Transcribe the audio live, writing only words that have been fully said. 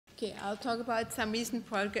Okay, I'll talk about some recent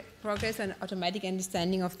progress on automatic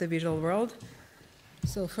understanding of the visual world.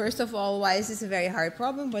 So first of all, why is this a very hard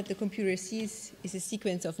problem? What the computer sees is a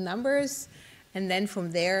sequence of numbers, and then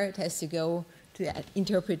from there it has to go to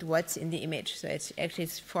interpret what's in the image. So it's actually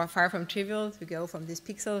far from trivial to go from this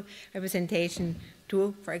pixel representation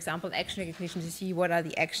to, for example, action recognition to see what are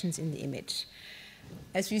the actions in the image.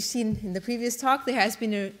 As we've seen in the previous talk, there has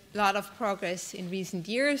been a lot of progress in recent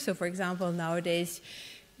years. So for example, nowadays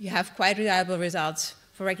you have quite reliable results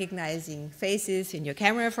for recognizing faces in your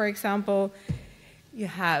camera, for example. You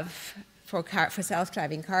have, for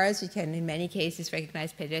self-driving cars, you can in many cases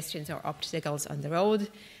recognize pedestrians or obstacles on the road.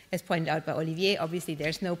 As pointed out by Olivier, obviously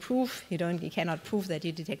there's no proof. You cannot prove that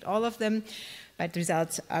you detect all of them, but the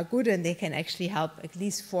results are good and they can actually help at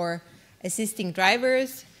least for assisting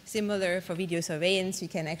drivers. Similar for video surveillance, you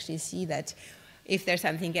can actually see that if there's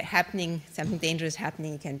something happening, something dangerous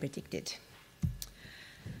happening, you can predict it.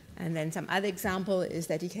 And then some other example is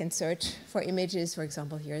that you can search for images. For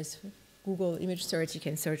example, here's Google image search. You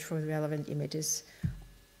can search for relevant images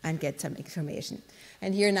and get some information.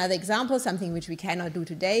 And here another example, something which we cannot do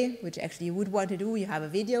today, which actually you would want to do. You have a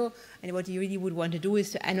video, and what you really would want to do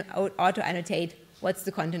is to auto-annotate what's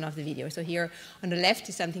the content of the video. So here on the left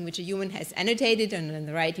is something which a human has annotated, and on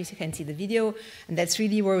the right you can see the video. And that's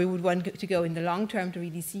really where we would want to go in the long term to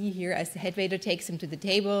really see here as the head waiter takes them to the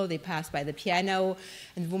table, they pass by the piano,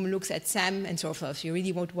 and the woman looks at Sam, and so forth. So you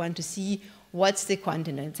really would want to see what's the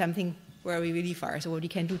content, and something where we really far. So what we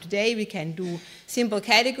can do today, we can do simple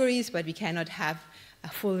categories, but we cannot have a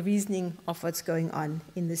full reasoning of what's going on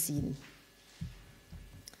in the scene.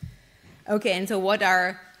 Okay, and so what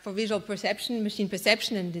are, for visual perception, machine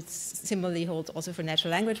perception, and it similarly holds also for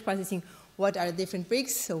natural language processing, what are the different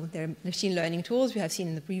bricks? So they're machine learning tools. We have seen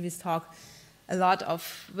in the previous talk a lot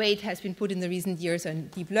of weight has been put in the recent years on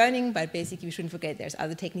deep learning, but basically we shouldn't forget there's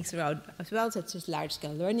other techniques around as well, such as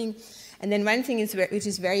large-scale learning. And then one thing which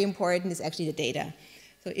is very important is actually the data.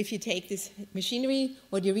 So if you take this machinery,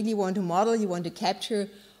 what you really want to model, you want to capture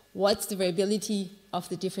what's the variability of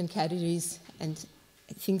the different categories and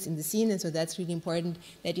things in the scene, and so that's really important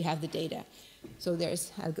that you have the data. So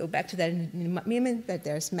there's, I'll go back to that in a moment, but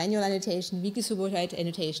there's manual annotation, weakly-supervised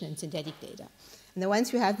annotation, and synthetic data. And then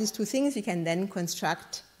once you have these two things, you can then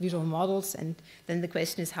construct visual models, and then the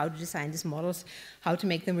question is how to design these models, how to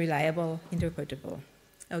make them reliable, interpretable.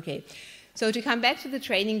 Okay, so to come back to the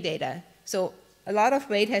training data, so a lot of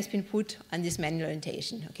weight has been put on this manual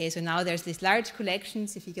annotation. Okay, so now there's these large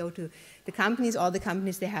collections. If you go to the companies, all the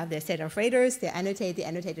companies, they have their set of raters, they annotate,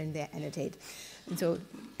 and they annotate. And so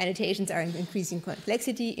annotations are increasing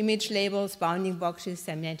complexity, image labels, bounding boxes,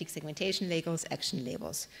 semantic segmentation labels, action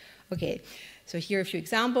labels. Okay, so here are a few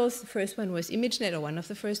examples. The first one was ImageNet, or one of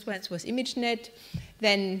the first ones was ImageNet.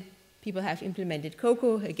 Then people have implemented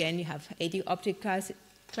Coco. Again, you have 80 object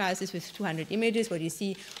classes with 200 images. What you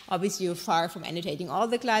see, obviously you're far from annotating all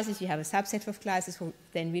the classes. You have a subset of classes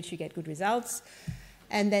then which you get good results.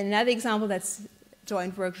 And then another example that's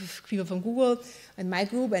joint work with people from Google and my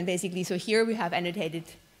group. And basically, so here we have annotated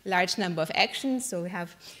large number of actions. So we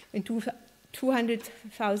have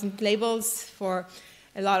 200,000 labels for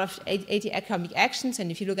a lot of 80 atomic actions,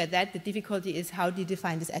 and if you look at that, the difficulty is how do you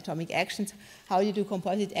define these atomic actions, how do you do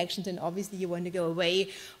composite actions, and obviously you want to go away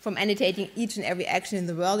from annotating each and every action in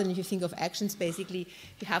the world, and if you think of actions, basically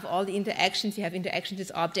you have all the interactions, you have interactions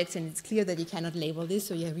with objects, and it's clear that you cannot label this,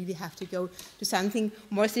 so you really have to go to something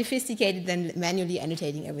more sophisticated than manually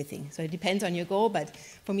annotating everything. So it depends on your goal, but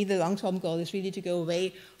for me the long-term goal is really to go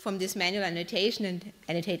away from this manual annotation and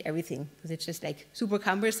annotate everything, because it's just like super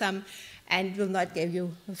cumbersome, and will not give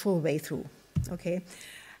you a full way through, okay?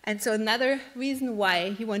 And so another reason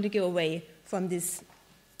why you want to go away from these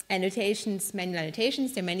annotations, manual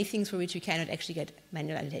annotations, there are many things for which you cannot actually get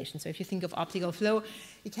manual annotation. So if you think of optical flow,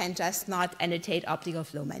 you can just not annotate optical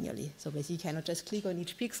flow manually. So basically you cannot just click on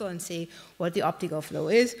each pixel and say what the optical flow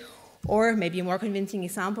is, or maybe a more convincing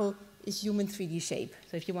example is human 3D shape.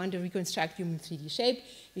 So if you want to reconstruct human 3D shape,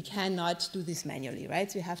 we cannot do this manually,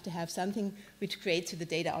 right? So you have to have something which creates the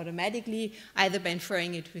data automatically, either by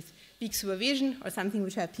inferring it with big supervision, or something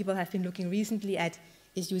which people have been looking recently at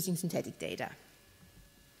is using synthetic data.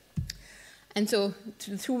 And so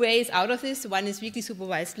the two ways out of this, one is weakly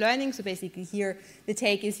supervised learning. So basically here the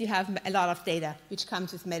take is you have a lot of data which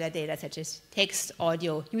comes with metadata such as text,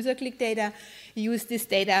 audio, user click data. You use this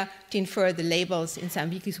data to infer the labels in some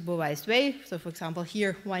weakly supervised way. So for example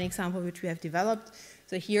here, one example which we have developed.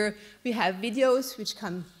 So here we have videos which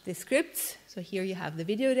come with scripts. So here you have the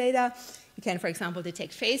video data. You can, for example,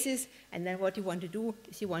 detect faces, and then what you want to do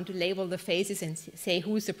is you want to label the faces and say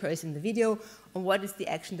who's the person in the video and what is the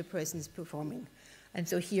action the person is performing. And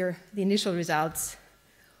so here, the initial results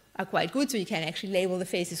are quite good, so you can actually label the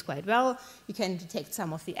faces quite well. You can detect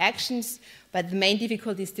some of the actions, but the main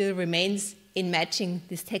difficulty still remains in matching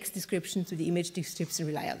this text description to the image description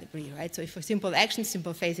reliably, right? So if for simple actions,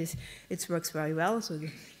 simple faces, it works very well. So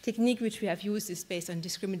the technique which we have used is based on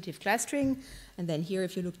discriminative clustering. And then here,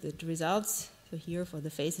 if you look at the results, so here for the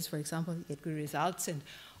faces, for example, you get good results. And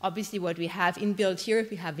obviously what we have inbuilt here,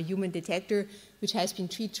 we have a human detector which has been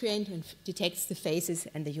tree-trained and detects the faces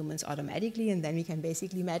and the humans automatically. And then we can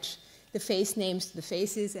basically match the face names to the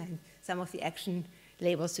faces and some of the action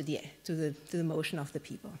labels to the motion of the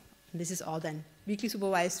people. And this is all done weakly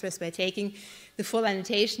supervised just by taking the full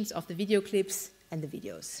annotations of the video clips and the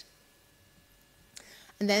videos.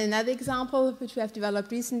 And then another example which we have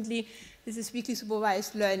developed recently, this is weakly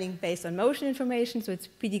supervised learning based on motion information. So it's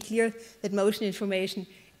pretty clear that motion information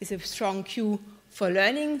is a strong cue for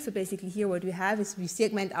learning. So basically here what we have is we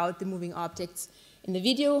segment out the moving objects in the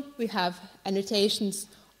video. We have annotations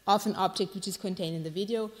of an object which is contained in the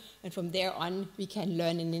video. And from there on, we can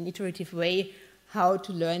learn in an iterative way how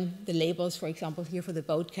to learn the labels, for example, here for the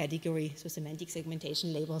boat category, so semantic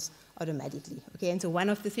segmentation labels automatically. Okay, and so one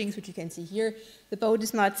of the things which you can see here, the boat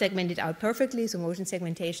is not segmented out perfectly, so motion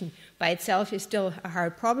segmentation by itself is still a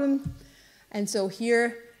hard problem. And so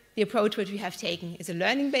here, the approach which we have taken is a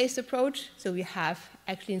learning-based approach. So we have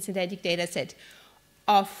actually a synthetic data set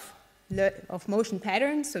of motion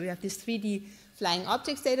patterns. So we have this 3D flying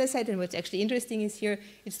objects data set, and what's actually interesting is here,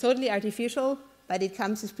 it's totally artificial, but it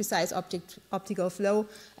comes with precise optical flow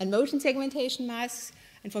and motion segmentation masks.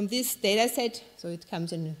 And from this data set, so it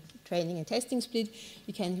comes in a training and testing split,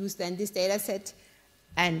 you can use then this data set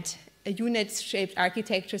and a unit-shaped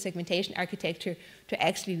architecture, segmentation architecture, to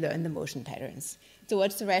actually learn the motion patterns. So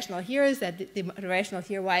what's the rationale here is that the rationale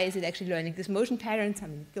here, why is it actually learning these motion patterns? I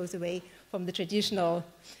mean, it goes away from the traditional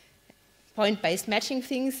point-based matching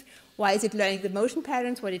things. Why is it learning the motion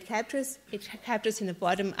patterns? What it captures in a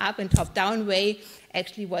bottom-up and top-down way,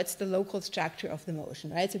 actually what's the local structure of the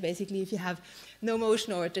motion, right? So basically, if you have no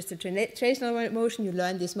motion or just a translational motion, you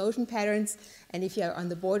learn these motion patterns. And if you are on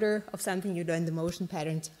the border of something, you learn the motion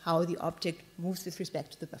patterns, how the object moves with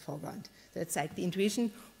respect to the foreground. So that's like the intuition,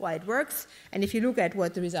 why it works. And if you look at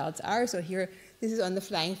what the results are, so here, this is on the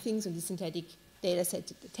FlyingThings, on the synthetic data set,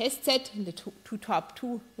 the test set, and the top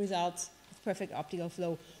two results with perfect optical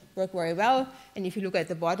flow work very well. And if you look at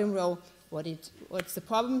the bottom row, what's the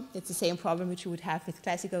problem? It's the same problem which you would have with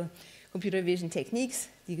classical computer vision techniques.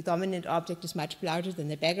 The dominant object is much larger than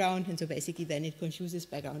the background, and so basically then it confuses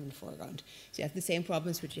background and foreground. So you have the same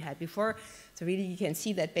problems which you had before. So really you can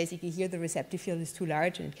see that basically here the receptive field is too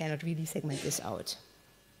large and cannot really segment this out.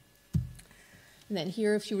 And then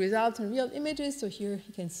here are a few results on real images. So here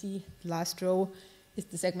you can see the last row is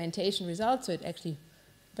the segmentation result. So it actually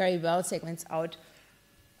very well segments out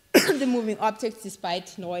the moving objects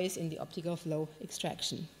despite noise in the optical flow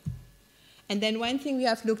extraction. And then one thing we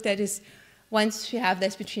have looked at is once you have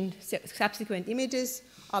this between subsequent images,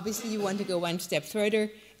 obviously you want to go one step further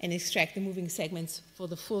and extract the moving segments for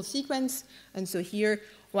the full sequence. And so here,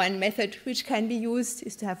 one method which can be used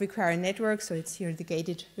is to have recurrent networks. So it's here the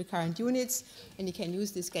gated recurrent units, and you can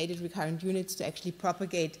use these gated recurrent units to actually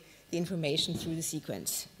propagate the information through the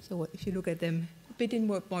sequence. So if you look at them a bit in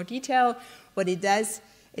more detail, what it does,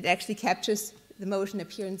 it actually captures the motion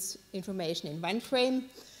appearance information in one frame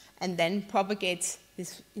and then propagates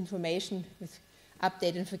this information with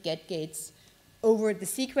update and forget gates over the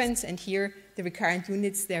sequence. And here, the recurrent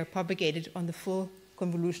units, they're propagated on the full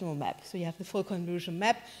convolutional map. So you have the full convolutional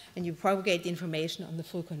map, and you propagate the information on the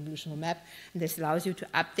full convolutional map. And this allows you to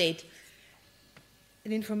update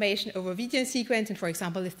an information over a video sequence. And for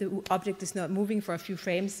example, if the object is not moving for a few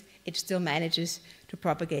frames, it still manages to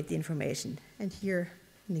propagate the information. And here,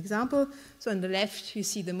 an example. So on the left, you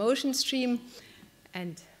see the motion stream,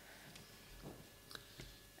 and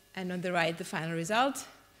on the right, the final result.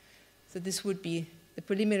 So this would be the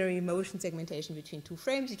preliminary motion segmentation between two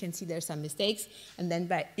frames. You can see there are some mistakes. And then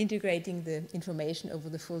by integrating the information over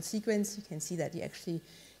the full sequence, you can see that you actually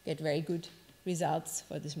get very good results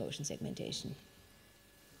for this motion segmentation.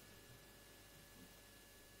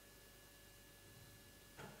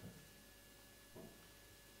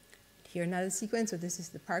 Here another sequence, so this is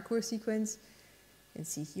the parkour sequence. You can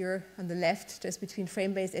see here on the left, just between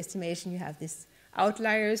frame-based estimation, you have these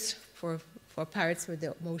outliers for parts where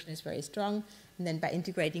the motion is very strong. And then by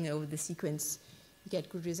integrating over the sequence, you get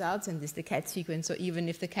good results. And this is the cat sequence, so even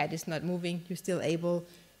if the cat is not moving, you're still able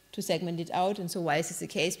to segment it out. And so why is this the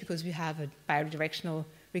case? Because we have a bidirectional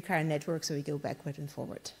recurrent network, so we go backward and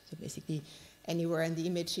forward. So basically, anywhere in the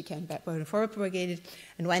image, you can backward and forward propagate it.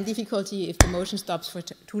 And one difficulty, if the motion stops for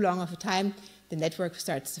too long of a time, the network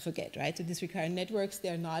starts to forget, right? So these recurrent networks,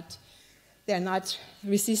 they're not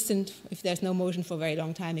resistant. If there's no motion for a very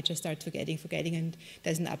long time, it just starts forgetting, and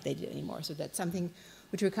doesn't update it anymore. So that's something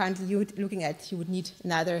which we're currently looking at. You would need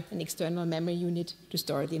an external memory unit to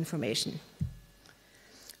store the information.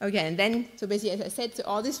 Okay, and then, so basically, as I said, so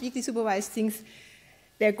all these weakly supervised things,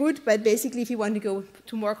 they're good, but basically if you want to go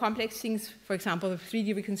to more complex things, for example,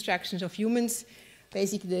 3D reconstructions of humans,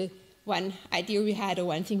 basically the one idea we had, or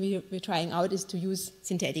one thing we're trying out, is to use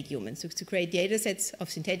synthetic humans, so to create data sets of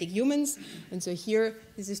synthetic humans. And so here,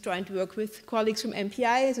 this is trying to work with colleagues from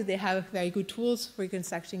MPI, so they have very good tools for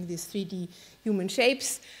reconstructing these 3D human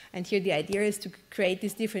shapes. And here the idea is to create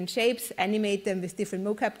these different shapes, animate them with different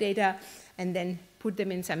mocap data, and then put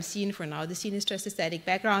them in some scene. For now, the scene is just a static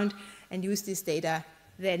background, and use this data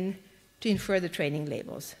then to infer the training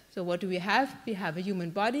labels. So what do we have? We have a human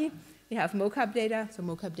body. We have mocap data. So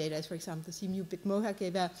mocap data is, for example, the CMU-bit mocap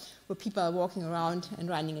data where people are walking around and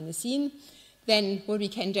running in a scene. Then what we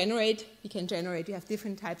generate, we have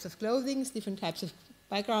different types of clothing, different types of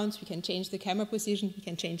backgrounds. We can change the camera position. We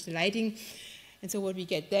can change the lighting. And so what we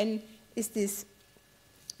get then is this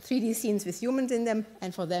 3D scenes with humans in them.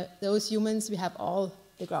 And for those humans, we have all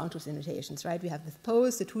the ground truth annotations, right? We have the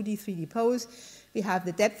pose, the 2D, 3D pose. We have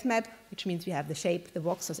the depth map, which means we have the shape, the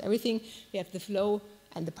voxels, everything. We have the flow,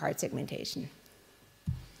 and the part segmentation.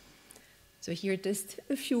 So here just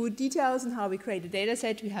a few details on how we create a data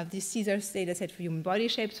set. We have this Caesar's data set for human body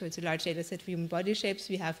shapes, so it's a large data set for human body shapes.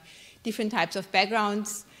 We have different types of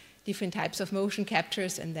backgrounds, different types of motion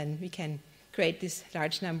captures, and then we can create this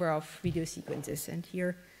large number of video sequences. And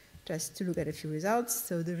here, just to look at a few results.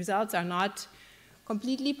 So the results are not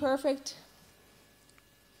completely perfect.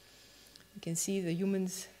 You can see the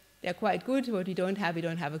humans, they're quite good. What we don't have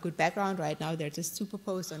a good background. Right now, they're just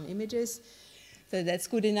superposed on images. So that's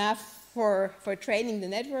good enough for training the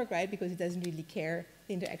network, right? Because it doesn't really care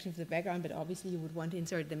the interaction with the background, but obviously you would want to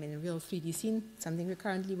insert them in a real 3D scene, something we're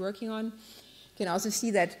currently working on. You can also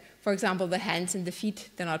see that, for example, the hands and the feet,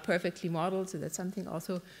 they're not perfectly modeled. So that's something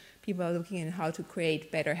also people are looking at, how to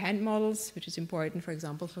create better hand models, which is important, for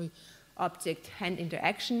example, for object-hand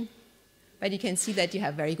interaction. But you can see that you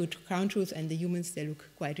have very good ground truth, and the humans, they look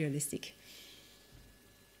quite realistic.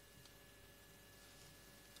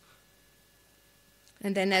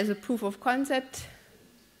 And then as a proof of concept,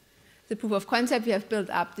 we have built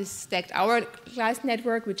up this stacked hourglass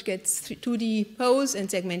network, which gets 2D pose and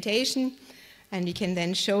segmentation. And we can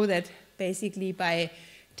then show that basically by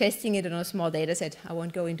testing it on a small data set. I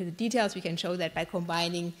won't go into the details. We can show that by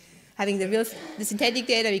combining, having the synthetic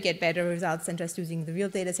data, we get better results than just using the real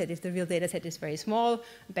data set. If the real data set is very small,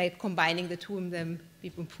 by combining the two of them,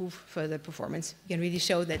 we improve further performance. We can really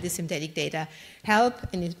show that the synthetic data help,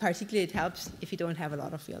 and in particular, it helps if you don't have a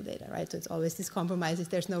lot of real data, right? So it's always this compromise. If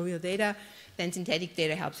there's no real data, then synthetic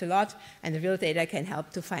data helps a lot, and the real data can help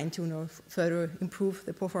to fine-tune or further improve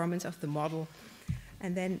the performance of the model.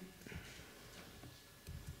 And then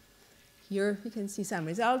here we can see some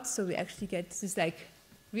results. So we actually get this like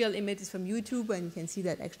real images from YouTube, and you can see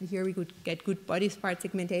that actually here we could get good body part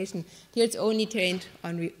segmentation. Here it's only trained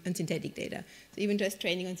on synthetic data. So even just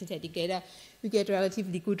training on synthetic data, we get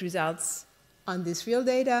relatively good results on this real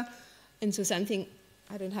data. And so something,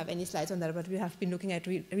 I don't have any slides on that, but we have been looking at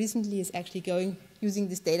recently is actually using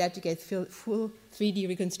this data to get full 3D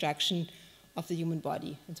reconstruction of the human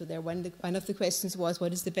body. And so there one of the questions was,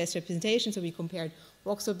 what is the best representation? So we compared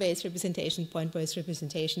voxel-based representation, point-based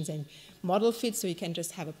representations, and model fits, so you can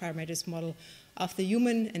just have a parameters model of the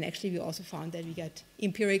human. And actually we also found that we got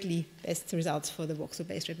empirically best results for the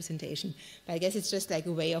voxel-based representation. But I guess it's just like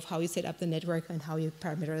a way of how you set up the network and how you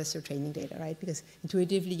parameterize your training data, right? Because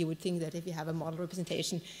intuitively you would think that if you have a model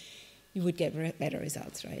representation, you would get better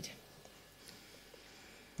results, right?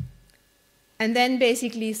 And then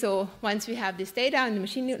basically, so once we have this data and the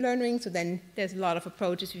machine learning, so then there's a lot of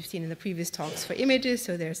approaches we've seen in the previous talks for images.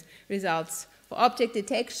 So there's results for object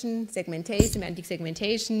detection, segmentation, semantic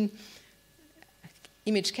segmentation,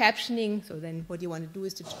 image captioning. So then what you want to do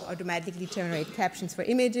is to automatically generate captions for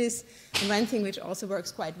images. And one thing which also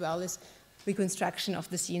works quite well is reconstruction of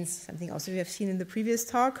the scenes, something also we have seen in the previous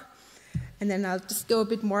talk. And then I'll just go a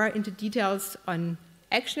bit more into details on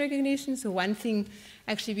action recognition. So one thing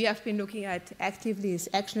actually we have been looking at actively is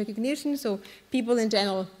action recognition. So people in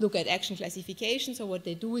general look at action classification. So what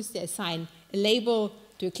they do is they assign a label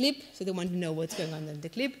to a clip. So they want to know what's going on in the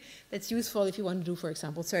clip. That's useful if you want to do, for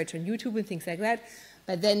example, search on YouTube and things like that.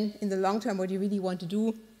 But then in the long term, what you really want to do,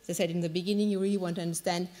 as I said in the beginning, you really want to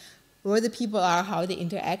understand where the people are, how they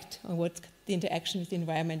interact, and what the interaction with the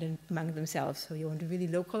environment and among themselves. So you want to really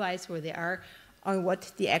localize where they are and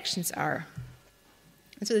what the actions are.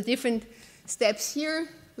 And so the different steps here,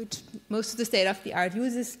 which most of the state-of-the-art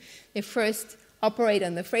uses. They first operate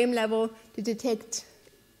on the frame level to detect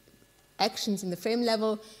actions in the frame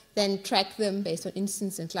level, then track them based on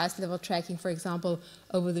instance and class level tracking, for example,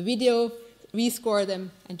 over the video, rescore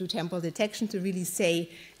them, and do temporal detection to really say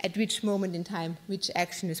at which moment in time which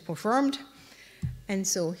action is performed. And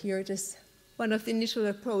so here, just one of the initial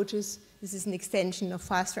approaches. This is an extension of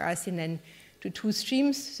faster RCNN to 2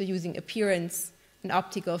 streams, so using appearance and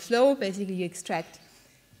optical flow. Basically, you extract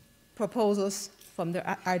proposals from the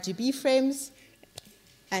RGB frames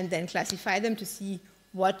and then classify them to see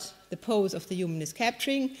what the pose of the human is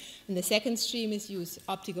capturing. And the second stream is use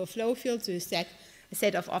optical flow fields, so you stack a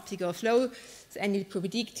set of optical flows, and you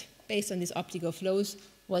predict based on these optical flows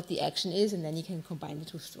what the action is, and then you can combine the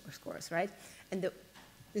 2 scores, right? And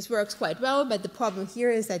this works quite well, but the problem here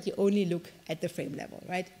is that you only look at the frame level,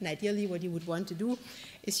 right? And ideally, what you would want to do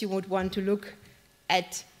is you would want to look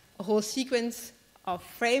at a whole sequence of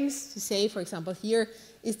frames to say, for example, here,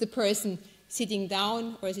 is the person sitting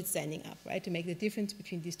down or is it standing up, right? To make the difference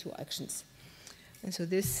between these 2 actions. And so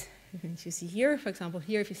this, if you see here, for example,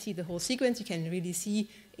 here, if you see the whole sequence, you can really see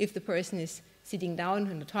if the person is sitting down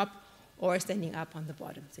on the top or standing up on the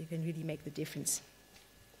bottom. So you can really make the difference.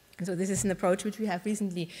 And so this is an approach which we have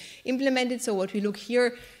recently implemented. So what we look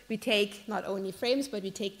here, we take not only frames, but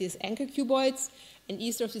we take these anchor cuboids, and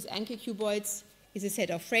each of these anchor cuboids is a set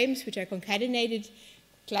of frames which are concatenated,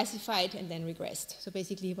 classified, and then regressed. So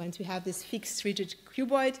basically, once we have this fixed rigid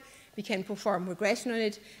cuboid, we can perform regression on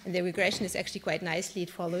it, and the regression is actually quite nicely,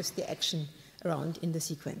 it follows the action around in the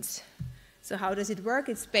sequence. So how does it work?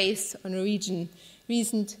 It's based on a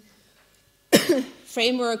recent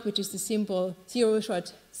framework, which is the simple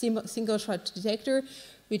single-shot detector,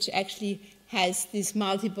 which actually has these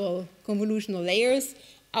multiple convolutional layers,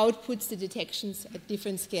 outputs the detections at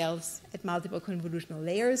different scales at multiple convolutional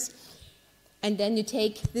layers. And then you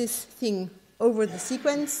take this thing over the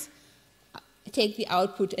sequence, take the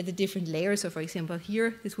output at the different layers. So for example,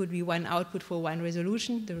 here, this would be one output for one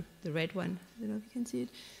resolution, the red one. I don't know if you can see it.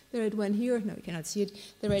 The red one here. No, you cannot see it.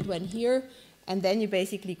 The red one here. And then you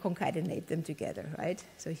basically concatenate them together, right?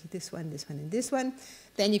 So this one, and this one.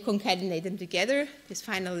 Then you concatenate them together, this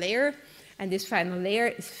final layer. And this final layer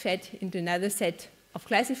is fed into another set of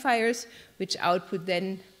classifiers, which output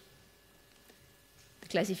then the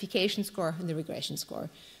classification score and the regression score.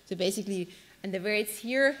 So basically, and the weights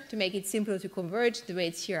here, to make it simpler to converge, the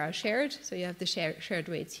weights here are shared. So you have the shared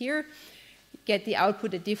weights here. You get the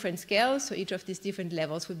output at different scales. So each of these different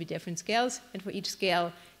levels would be different scales. And for each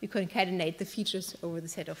scale, you concatenate the features over the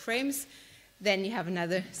set of frames. Then you have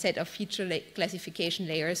another set of feature classification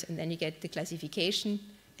layers, and then you get the classification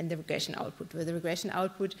and the regression output, where the regression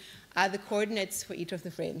output are the coordinates for each of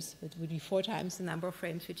the frames. It would be 4 times the number of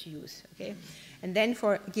frames which you use, okay? And then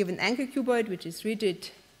for a given anchor cuboid, which is rigid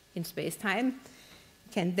in space-time,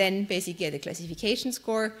 you can then basically get a classification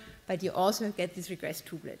score, but you also get this regressed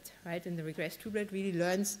tublet, right? And the regressed tublet really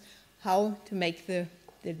learns how to make to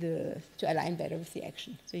align better with the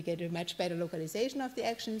action. So you get a much better localization of the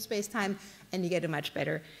action in space-time, and you get a much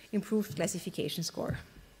better improved classification score.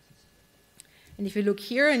 And if you look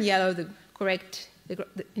here in yellow,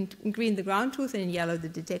 in green the ground truth, and in yellow the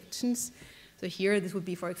detections. So here, this would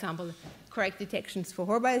be, for example, correct detections for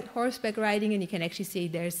horseback riding, and you can actually see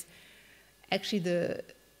there's actually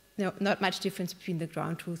not much difference between the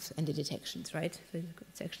ground truth and the detections, right? So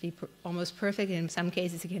it's actually almost perfect. And in some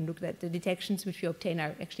cases, you can look at the detections which we obtain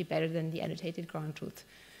are actually better than the annotated ground truth.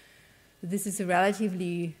 So this is a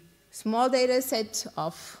relatively small data set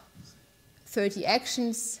of 30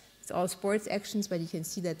 actions. It's all sports actions, but you can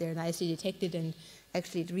see that they're nicely detected, and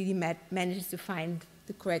actually it really manages to find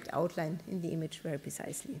the correct outline in the image very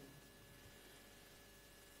precisely.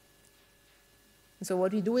 And so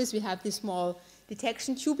what we do is we have these small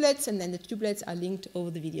detection tubelets, and then the tubelets are linked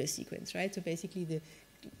over the video sequence, right? So basically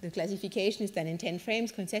the classification is done in 10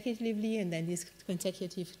 frames consecutively, and then these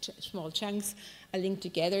consecutive small chunks are linked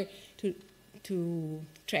together to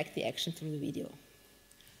track the action through the video.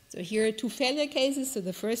 So here are 2 failure cases. So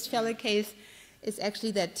the first failure case is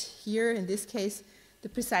actually that here, in this case, the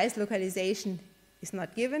precise localization is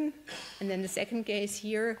not given. And then the second case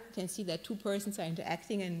here, you can see that 2 persons are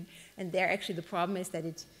interacting, and there actually the problem is that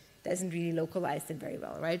it doesn't really localize them very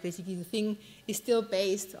well, right? Basically, the thing is still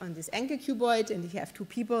based on this anchor cuboid, and if you have 2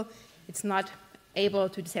 people, it's not able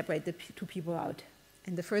to separate the 2 people out.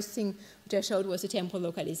 And the first thing which I showed was the temporal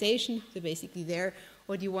localization. So basically there,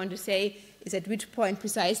 what you want to say is at which point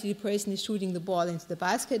precisely the person is shooting the ball into the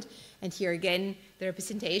basket. And here again, the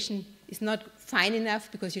representation is not fine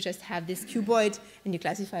enough because you just have this cuboid and you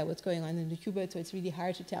classify what's going on in the cuboid. So it's really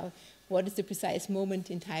hard to tell what is the precise moment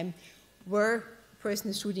in time where a person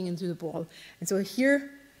is shooting into the ball. And so here,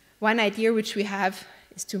 one idea which we have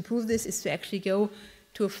is to improve this is to actually go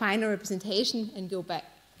to a finer representation and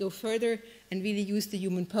go further and really use the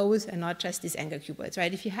human pose and not just these anchor cuboids,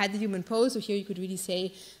 right? If you had the human pose, so here you could really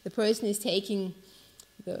say the person is taking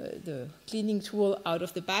the cleaning tool out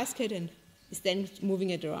of the basket and is then moving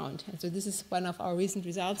it around. And so this is one of our recent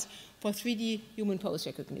results for 3D human pose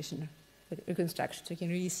recognition, reconstruction. So you can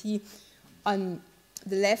really see on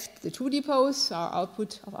the left the 2D pose. So our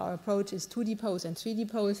output of our approach is 2D pose and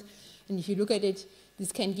 3D pose. And if you look at it,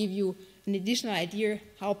 this can give you an additional idea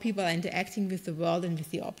how people are interacting with the world and with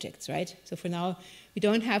the objects, right? So for now, we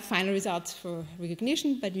don't have final results for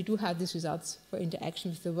recognition, but we do have these results for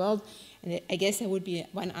interaction with the world. And I guess that would be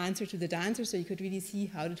one answer to the dancer, so you could really see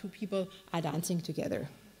how the two people are dancing together.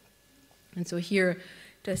 And so here,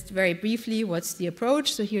 just very briefly, what's the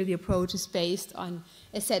approach? So here the approach is based on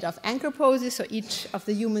a set of anchor poses. So each of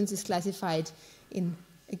the humans is classified in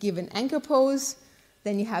a given anchor pose.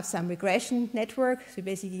 Then you have some regression network. So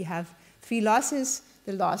basically you have 3 losses: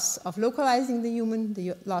 the loss of localizing the human,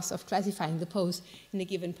 the loss of classifying the pose in a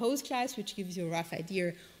given pose class, which gives you a rough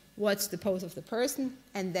idea what's the pose of the person,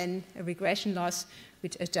 and then a regression loss,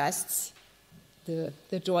 which adjusts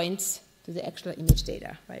the joints to the actual image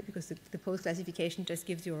data, right? Because the pose classification just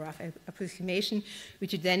gives you a rough approximation,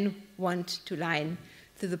 which you then want to line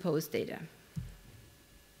to the pose data.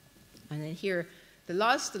 And then here, the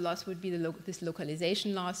loss would be this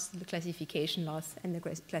localization loss, the classification loss, and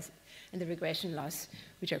the regression loss,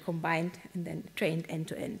 which are combined and then trained end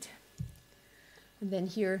to end. And then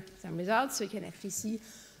here, some results, so you can actually see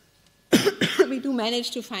we do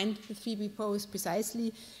manage to find the 3D pose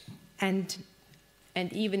precisely, and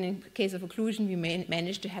even in case of occlusion, we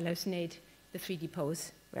manage to hallucinate the 3D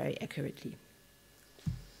pose very accurately.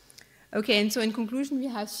 Okay, and so in conclusion, we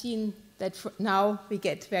have seen that now we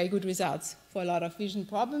get very good results for a lot of vision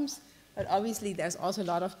problems, but obviously there's also a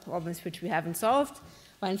lot of problems which we haven't solved.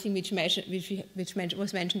 One thing which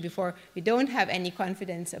was mentioned before, we don't have any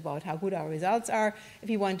confidence about how good our results are. If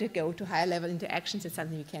we want to go to higher level interactions, it's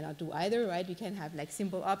something we cannot do either, right? We can have like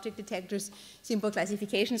simple object detectors, simple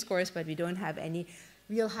classification scores, but we don't have any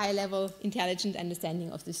real high level intelligent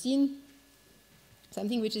understanding of the scene.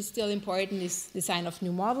 Something which is still important is design of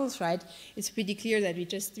new models, right? It's pretty clear that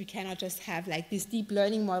we cannot just have like these deep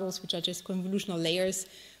learning models, which are just convolutional layers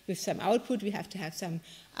with some output. We have to have some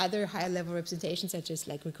other higher level representations, such as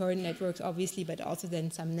like recurrent networks, obviously, but also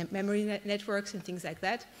then some memory networks and things like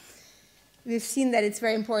that. We've seen that it's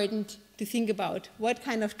very important to think about what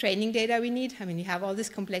kind of training data we need. I mean, we have all this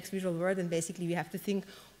complex visual world, and basically we have to think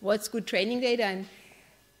what's good training data. And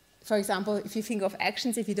for example, if you think of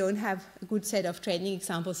actions, if you don't have a good set of training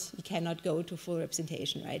examples, you cannot go to full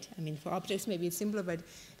representation, right? I mean, for objects, maybe it's simpler, but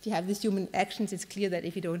if you have these human actions, it's clear that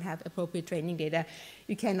if you don't have appropriate training data,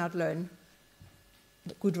 you cannot learn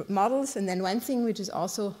good models. And then one thing which is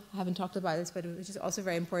also, I haven't talked about this, but which is also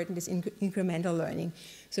very important is incremental learning.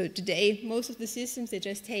 So today, most of the systems, they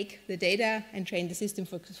just take the data and train the system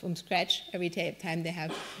from scratch every time they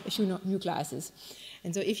have a few new classes.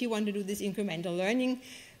 And so if you want to do this incremental learning,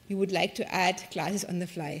 you would like to add classes on the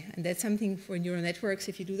fly. And that's something for neural networks.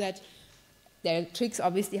 If you do that, there are tricks,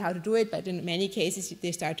 obviously, how to do it, but in many cases,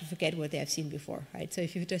 they start to forget what they have seen before, right? So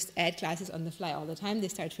if you just add classes on the fly all the time, they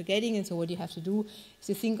start forgetting, and so what you have to do is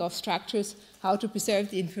to think of structures, how to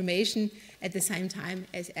preserve the information at the same time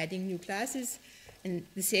as adding new classes. And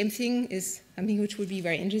the same thing is something which would be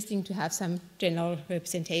very interesting to have some general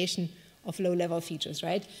representation of low-level features,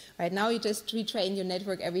 right? Right now, you just retrain your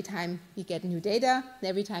network every time you get new data,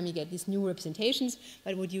 every time you get these new representations,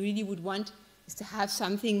 but what you really would want is to have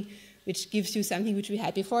something which gives you something which we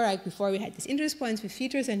had before. Like before, we had these interest points with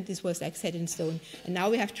features, and this was like set in stone. And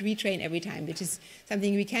now we have to retrain every time, which is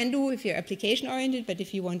something we can do if you're application-oriented, but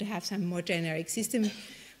if you want to have some more generic system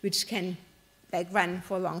which can like run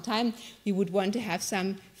for a long time, you would want to have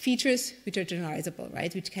some features which are generalizable,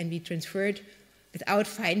 right? Which can be transferred without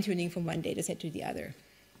fine-tuning from one data set to the other.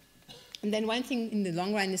 And then one thing in the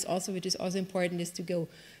long run is also, which is also important, is to go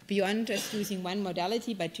beyond just using one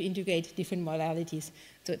modality, but to integrate different modalities.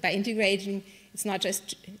 So by integrating, it's not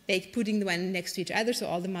just like putting the one next to each other, so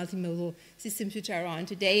all the multimodal systems which are around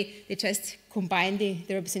today, they just combine the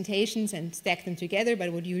representations and stack them together,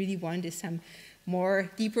 but what you really want is some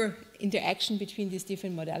more deeper interaction between these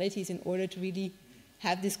different modalities in order to really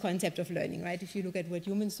have this concept of learning, right? If you look at what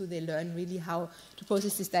humans do, they learn really how to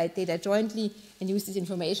process this data jointly and use this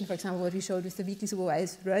information. For example, what we showed with the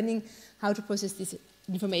weakly-supervised learning, how to process this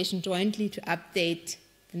information jointly to update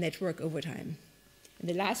the network over time. And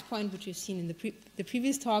the last point, which we've seen in the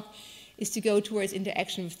previous talk, is to go towards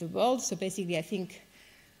interaction with the world. So basically, I think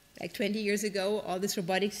like 20 years ago, all these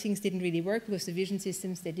robotics things didn't really work because the vision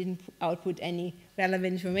systems, they didn't output any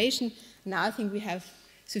relevant information. Now I think we have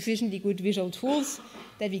sufficiently good visual tools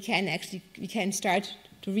that we can start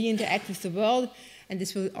to re-interact with the world, and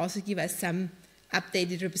this will also give us some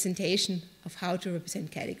updated representation of how to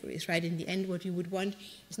represent categories, right? In the end, what you would want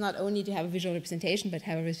is not only to have a visual representation, but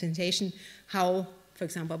have a representation how, for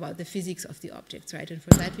example, about the physics of the objects, right? And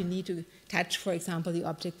for that, we need to touch, for example, the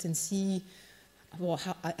objects and see, well,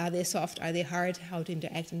 how, are they soft, are they hard, how to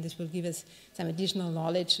interact, and this will give us some additional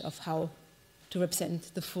knowledge of how to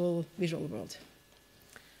represent the full visual world.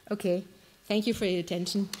 Okay, thank you for your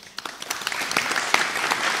attention.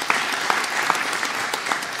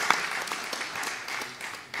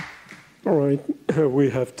 All right, we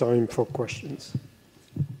have time for questions.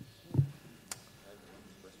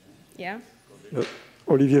 Yeah?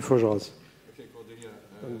 Olivier Faugeras.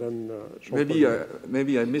 And then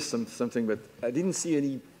maybe I missed something, but I didn't see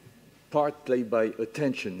any part played by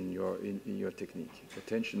attention in your technique.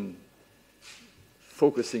 Attention,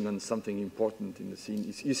 focusing on something important in the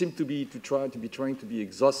scene. You seem to be trying to be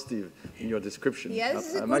exhaustive in your description.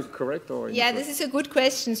 Yes, am I correct or? Yeah, this is a good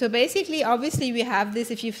question. So basically, obviously, we have this.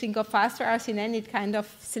 If you think of faster RCNN, it kind of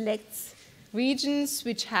selects regions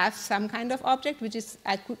which have some kind of object, which is,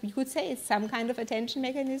 you could say, it's some kind of attention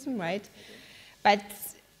mechanism, right? But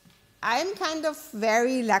I'm kind of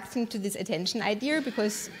very reluctant to this attention idea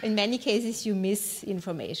because in many cases you miss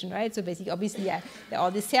information, right? So basically, obviously, there are all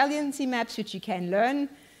the saliency maps which you can learn,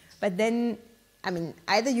 but then, I mean,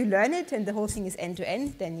 either you learn it and the whole thing is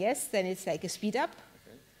end-to-end, then yes, then it's like a speed up,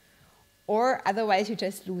 or otherwise you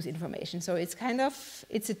just lose information. So it's kind of,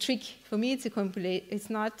 it's a trick. For me, it's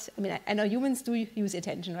not, I mean, I know humans do use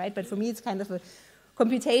attention, right? But for me, it's kind of a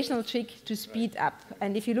computational trick to speed up.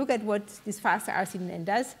 And if you look at what this faster RCNN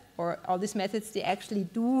does, or all these methods, they actually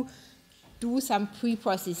do some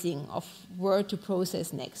pre-processing of where to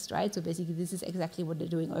process next, right? So basically, this is exactly what they're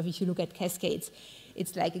doing. Or if you look at cascades,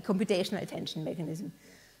 it's like a computational attention mechanism.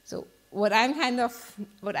 So what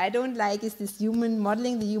I don't like is this human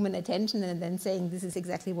modeling the human attention and then saying this is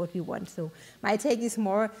exactly what we want. So my take is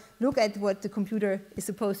more look at what the computer is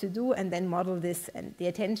supposed to do and then model this. And the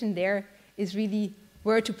attention there is really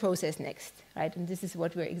where to process next, right? And this is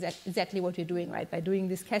what we're exactly what we're doing, right? By doing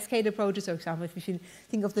this cascade approaches, for example, if you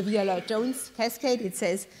think of the Viala-Jones cascade, it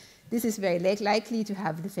says this is very likely to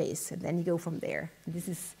have the face, and then you go from there. And this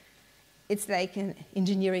is, it's like an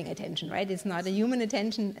engineering attention, right? It's not a human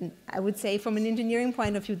attention, and I would say from an engineering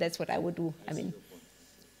point of view, that's what I would do. I mean,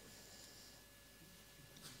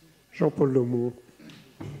 Jean-Paul Lomont.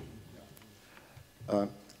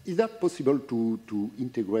 Is that possible to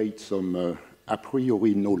integrate some a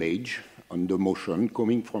priori knowledge on the motion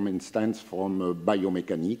coming from instance from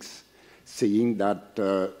biomechanics, saying that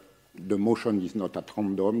the motion is not at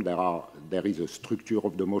random, there is a structure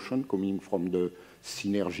of the motion coming from the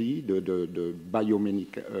synergy, the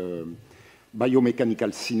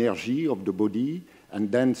biomechanical synergy of the body, and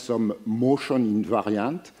then some motion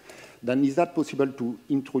invariant, then is that possible to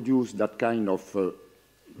introduce that kind of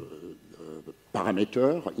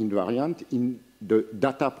parameter invariant in the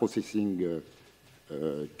data processing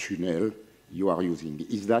tunnel you are using?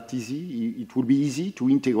 Is that easy? It would be easy to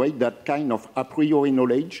integrate that kind of a priori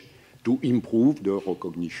knowledge to improve the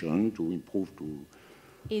recognition, to improve to...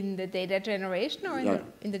 In the data generation or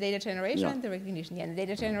in the data generation and the recognition? Yeah, in the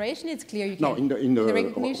data generation, it's clear you can... No, in the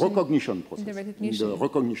recognition process. In the recognition. In the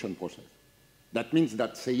recognition process. That means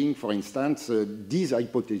that saying, for instance, this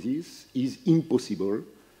hypothesis is impossible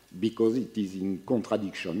because it is in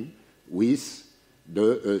contradiction with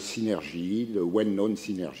the synergy, the well-known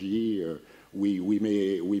synergy we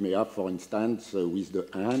may have, for instance, with the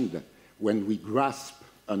hand. When we grasp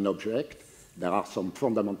an object, there are some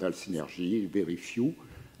fundamental synergy, very few,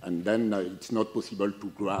 and then it's not possible to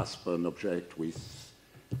grasp an object with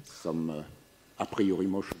some a priori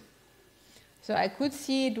motion. So I could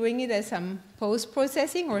see doing it as some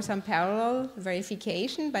post-processing or some parallel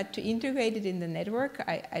verification, but to integrate it in the network,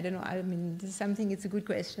 I don't know. I mean, this is something, it's a good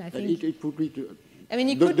question, I think. It would be I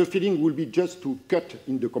mean, the feeling will be just to cut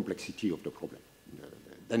in the complexity of the problem,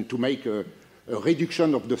 then to make a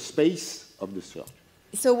reduction of the space of the search.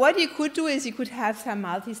 So what you could do is you could have some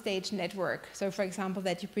multi-stage network. So, for example,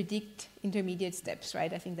 that you predict intermediate steps,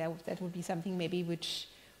 right? I think that would be something maybe which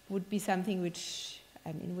would be something which,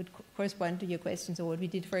 I mean, would correspond to your question. So what we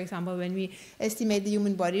did, for example, when we estimate the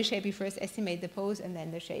human body shape, we first estimate the pose and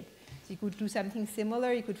then the shape. So you could do something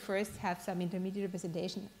similar. You could first have some intermediate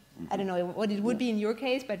representation. I don't know what it would be in your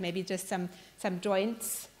case, but maybe just some joint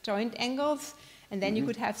angles. And then you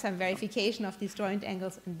could have some verification of these joint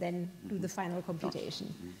angles and then do the final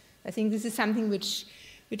computation. I think this is something which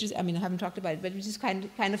which is, I mean, I haven't talked about it, but which is kind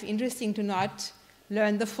of interesting to not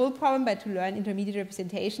learn the full problem, but to learn intermediate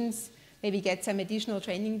representations, maybe get some additional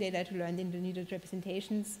training data to learn the intermediate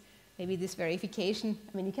representations, maybe this verification.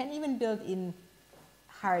 I mean, you can even build in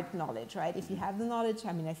hard knowledge, right? If you have the knowledge,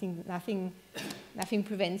 I mean, I think nothing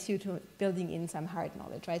prevents you to building in some hard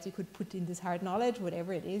knowledge, right? So you could put in this hard knowledge,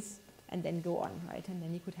 whatever it is, and then go on, right? And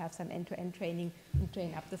then you could have some end-to-end training and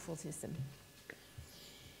train up the full system.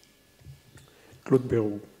 Claude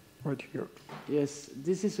Béraud, right here. Yes,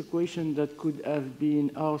 this is a question that could have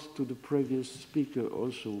been asked to the previous speaker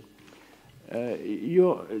also.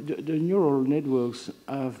 The neural networks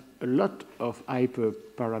have a lot of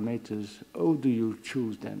hyperparameters. How do you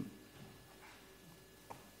choose them?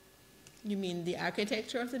 You mean the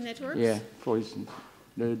architecture of the networks? Yeah, for instance,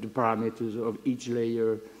 the parameters of each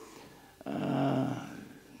layer.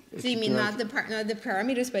 So you mean not the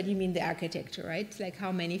parameters, but you mean the architecture, right? Like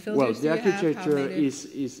how many filters well, do the you architecture have?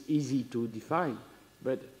 is easy to define,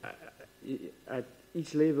 but at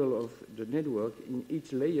each level of the network, in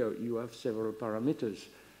each layer, you have several parameters.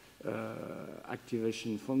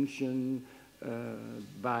 Activation function,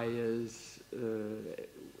 bias,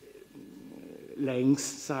 length,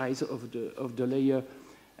 size of the layer.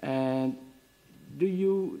 And do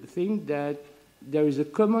you think that there is a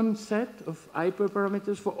common set of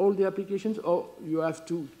hyperparameters for all the applications, or you have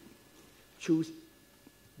to choose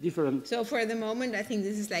different? So for the moment, I think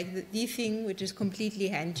this is like the thing which is completely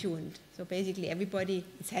hand-tuned. So basically everybody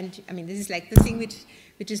is I mean, this is like the thing which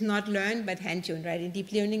is not learned but hand-tuned, right? In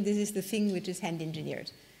deep learning, this is the thing which is hand-engineered.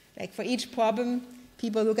 Like for each problem,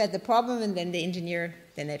 people look at the problem and then they engineer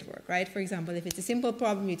the network, right? For example, if it's a simple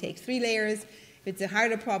problem, you take 3 layers. If it's a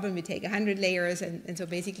harder problem, you take 100 layers. And so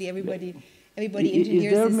basically everybody engineers this.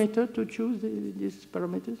 Is there a method to choose these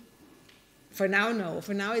parameters? For now, no.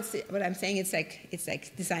 For now, it's what I'm saying. It's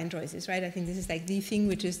like design choices, right? I think this is like the thing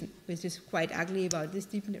which is quite ugly about this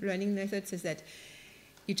deep learning methods is that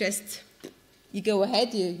you go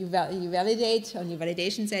ahead, you validate on your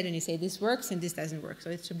validation set, and you say this works and this doesn't work. So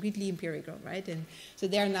it's completely empirical, right? And so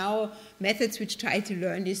there are now methods which try to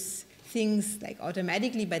learn these things like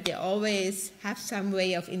automatically, but they always have some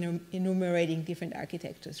way of enumerating different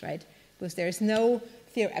architectures, right? Because there's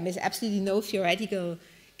absolutely no theoretical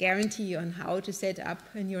guarantee on how to set up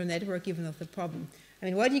a neural network given of the problem. I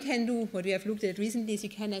mean, what you can do, what we have looked at recently, is you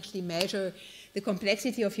can actually measure the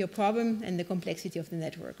complexity of your problem and the complexity of the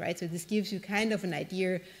network, right? So this gives you kind of an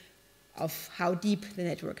idea of how deep the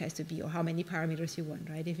network has to be or how many parameters you want,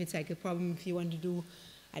 right? If it's like a problem, if you want to do,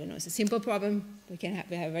 I don't know, it's a simple problem, we have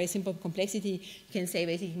very simple complexity, you can say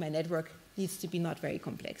basically my network needs to be not very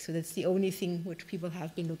complex. So that's the only thing which people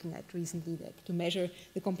have been looking at recently, like to measure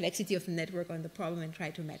the complexity of the network on the problem and try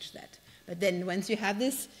to match that. But then once you have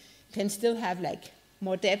this, you can still have like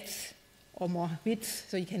more depth or more width,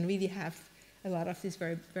 so you can really have a lot of this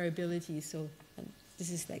variability. So this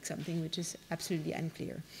is like something which is absolutely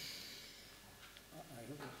unclear.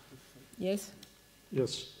 Yes?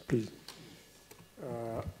 Yes, please.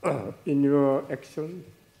 In your action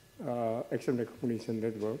recognition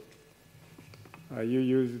network, you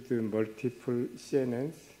used multiple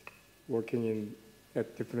CNNs working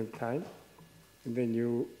at different times, and then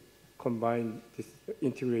you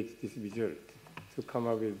integrate this result to come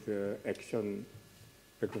up with action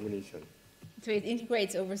recognition. So it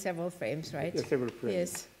integrates over several frames, right? Yeah, several frames.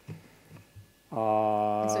 Yes.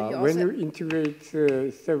 So when you integrate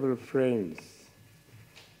several frames,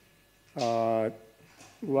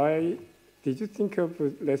 why did you think of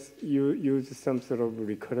let's use some sort of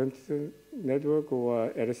recurrent network or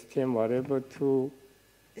LSTM, whatever, to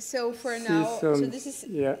so for now, so this is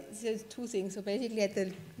so 2 things. So basically at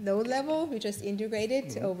the node level, we just integrate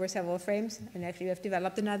it over several frames. And actually we have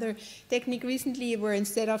developed another technique recently where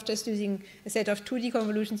instead of just using a set of 2D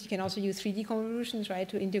convolutions, you can also use 3D convolutions, right,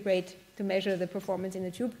 to integrate, to measure the performance in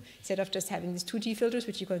the tube. Instead of just having these 2D filters,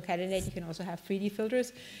 which you concatenate, you can also have 3D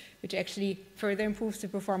filters, which actually further improves the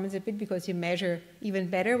performance a bit because you measure even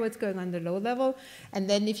better what's going on the low level. And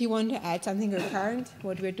then if you want to add something recurrent,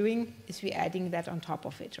 what we're doing is we're adding that on top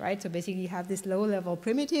of it, right? So basically you have these low level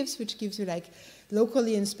primitives, which gives you like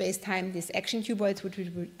locally in space-time these action cuboids,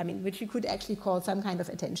 which you could actually call some kind of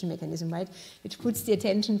attention mechanism, right? Which puts the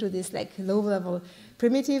attention to this like low level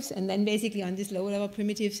primitives, and then basically on these low level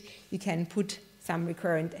primitives, you can put some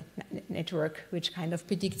recurrent network which kind of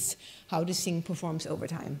predicts how this thing performs over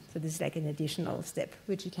time. So this is like an additional step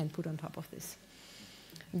which you can put on top of this.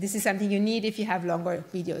 And this is something you need if you have longer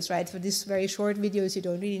videos, right? For these very short videos, you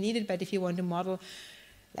don't really need it, but if you want to model,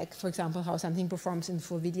 like for example, how something performs in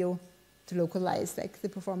full video, to localize like the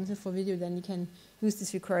performance in full video, then you can use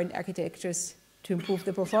these recurrent architectures to improve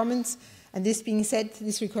the performance. And this being said,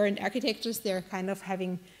 these recurrent architectures, they're kind of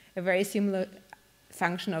having a very similar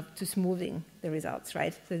function to smoothing the results,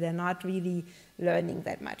 right? So they're not really learning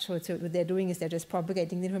that much. So what they're doing is they're just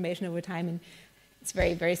propagating the information over time, and it's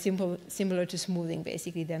very, very similar to smoothing,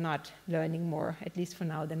 basically. They're not learning more, at least for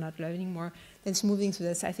now, they're not learning more than smoothing. So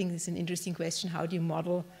that's, I think, is an interesting question. How do you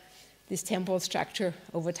model this temporal structure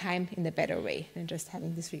over time in a better way than just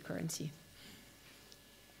having this recurrency?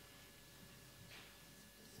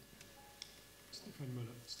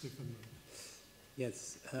 Stephen.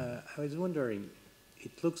 Yes, I was wondering,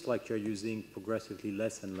 it looks like you're using progressively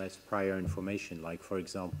less and less prior information, like, for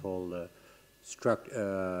example,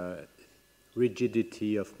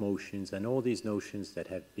 rigidity of motions, and all these notions that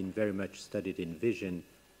have been very much studied in vision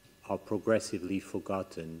are progressively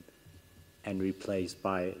forgotten and replaced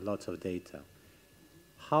by lots of data.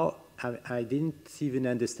 How, I didn't even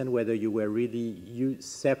understand whether you were really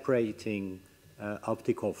separating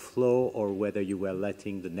optical flow, or whether you were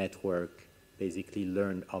letting the network basically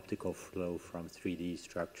learn optical flow from 3D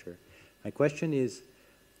structure. My question is,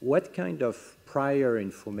 what kind of prior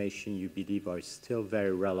information you believe are still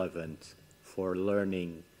very relevant for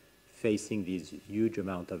learning facing these huge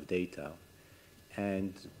amount of data?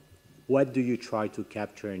 And what do you try to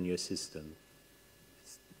capture in your system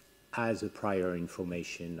as a prior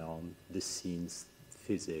information on the scenes,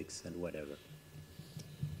 physics, and whatever?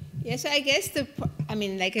 Yes, I guess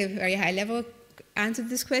like a very high level answer to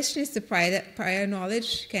this question is the prior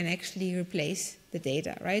knowledge can actually replace the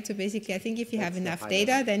data, right? So basically, I think if you have enough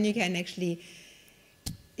data, then you can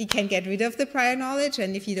get rid of the prior knowledge,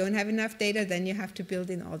 and if you don't have enough data, then you have to build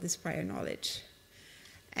in all this prior knowledge.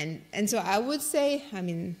 And so I would say,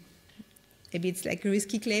 maybe it's like a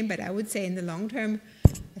risky claim, but I would say in the long term,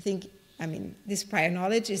 this prior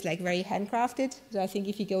knowledge is like very handcrafted. So I think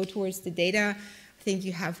if you go towards the data, I think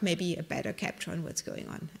you have maybe a better capture on what's going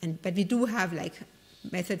on. But we do have like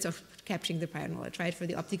methods of capturing the prior knowledge, right, for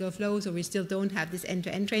the optical flow. So we still don't have this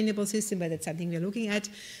end-to-end trainable system, but that's something we're looking at.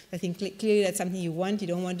 I think clearly that's something you want. You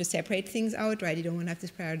don't want to separate things out, right? You don't want to have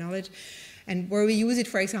this prior knowledge. And where we use it,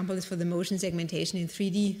 for example, is for the motion segmentation in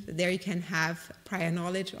 3D. There you can have prior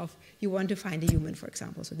knowledge of, you want to find a human, for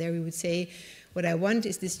example. So there we would say, what I want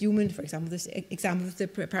is this human, for example, this example of the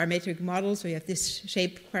parametric model. So you have this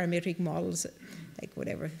shape parametric models, like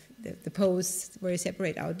whatever, the pose, where you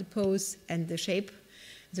separate out the pose and the shape.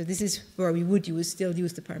 So this is where we would still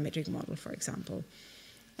use the parametric model, for example.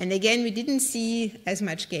 And again, we didn't see as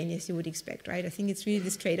much gain as you would expect, right? I think it's really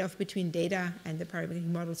this trade-off between data and the parametric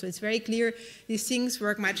model. So it's very clear these things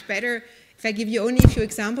work much better. If I give you only a few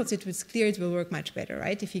examples, it was clear it will work much better,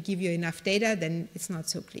 right? If you give you enough data, then it's not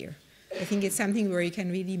so clear. I think it's something where you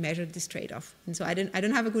can really measure this trade-off. And so I don't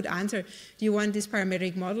have a good answer. Do you want these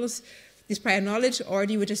parametric models, this prior knowledge, or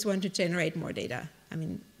do you just want to generate more data?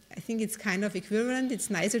 I think it's kind of equivalent. It's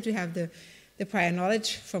nicer to have the prior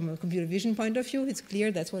knowledge from a computer vision point of view. It's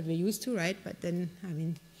clear that's what we're used to, right? But then,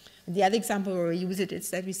 the other example where we use it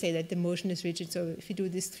is that we say that the motion is rigid. So if you do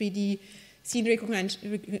this 3D scene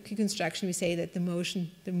reconstruction, we say that the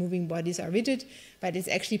moving bodies are rigid, but it's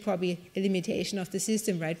actually probably a limitation of the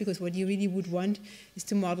system, right? Because what you really would want is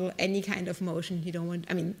to model any kind of motion. You don't want,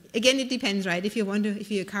 again, it depends, right? If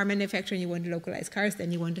you're a car manufacturer and you want to localize cars,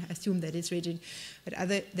 then you want to assume that it's rigid. But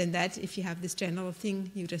other than that, if you have this general thing,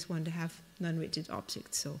 you just want to have non-rigid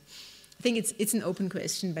objects. So I think it's an open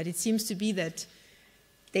question, but it seems to be that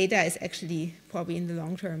data is actually probably in the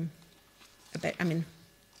long term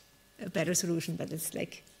a better solution, but it's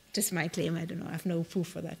like just my claim. I don't know. I have no proof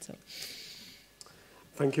for that. So,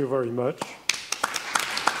 thank you very much.